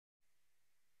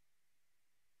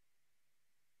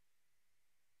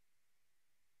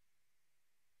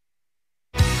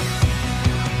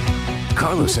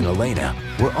Carlos and Elena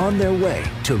were on their way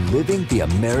to living the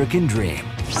American dream.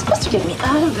 You're supposed to get me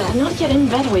out of bed, not get in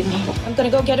bed with me. I'm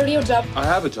gonna go get a real job. I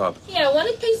have a job. Yeah, one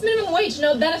that pays minimum wage,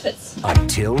 no benefits.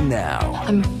 Until now.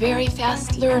 I'm a very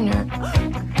fast learner.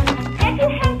 Get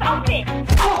your hands off me!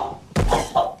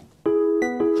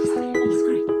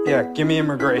 Yeah, give me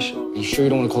immigration. You sure you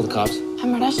don't want to call the cops?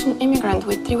 I'm a Russian immigrant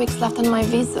with 3 weeks left on my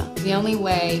visa. The only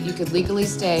way you could legally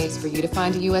stay is for you to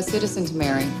find a U.S. citizen to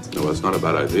marry. No, that's not a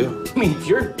bad idea. I mean, if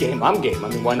you're game, I'm game. I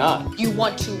mean, why not? You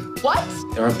want to what?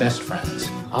 They're our best friends.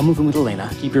 I'll move in with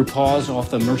Elena. Keep your paws off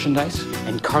the merchandise.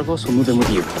 And Carlos will move in with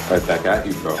you. Right back at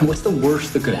you, bro. And what's the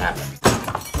worst that could happen?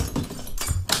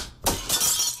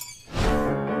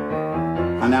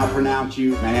 I now pronounce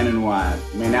you man and wife.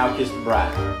 You may now kiss the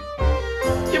bride.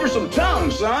 Give her some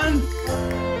tongue, son.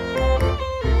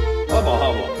 Hubba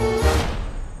hubba.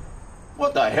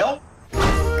 What the hell?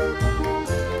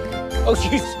 Oh,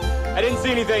 jeez. I didn't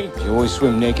see anything. Do you always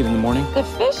swim naked in the morning? The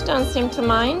fish don't seem to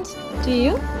mind. Do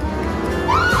you?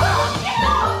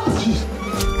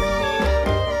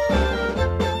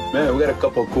 Man, we got a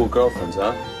couple of cool girlfriends,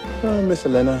 huh? Oh, Miss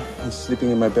Elena is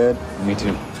sleeping in my bed. Me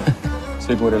too.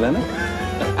 Sleeping with Elena?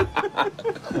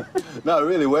 No,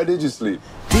 really, where did you sleep?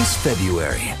 This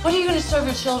February. What are you gonna serve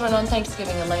your children on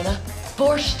Thanksgiving, Elena?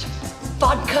 Borscht?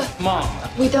 Vodka? Mom.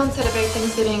 We don't celebrate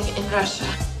Thanksgiving in Russia.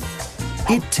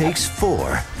 It takes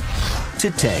 4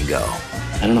 to tango.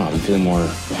 I don't know. I've been feeling more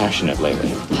passionate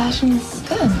lately. Passion's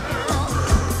good.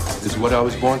 This is what I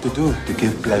was born to do, to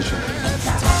give pleasure.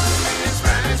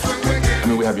 I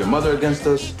mean, we have your mother against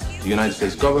us, the United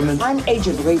States government. I'm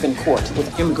Agent Ravencourt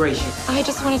with immigration. I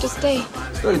just wanted to stay.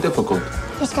 It's very difficult.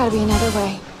 There's gotta be another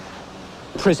way.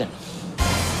 Prison.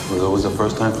 There's always a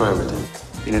first time for everything.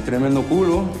 Tiene tremendo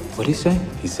culo. What'd he say?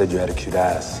 He said you had a cute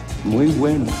ass. Muy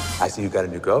bueno. I see you got a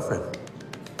new girlfriend.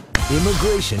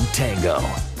 Immigration Tango.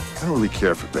 I don't really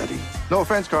care for Betty. No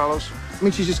offense, Carlos. I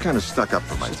mean, she's just kind of stuck up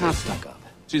for my taste. Not stuck up.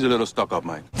 She's a little stuck up,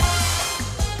 Mike.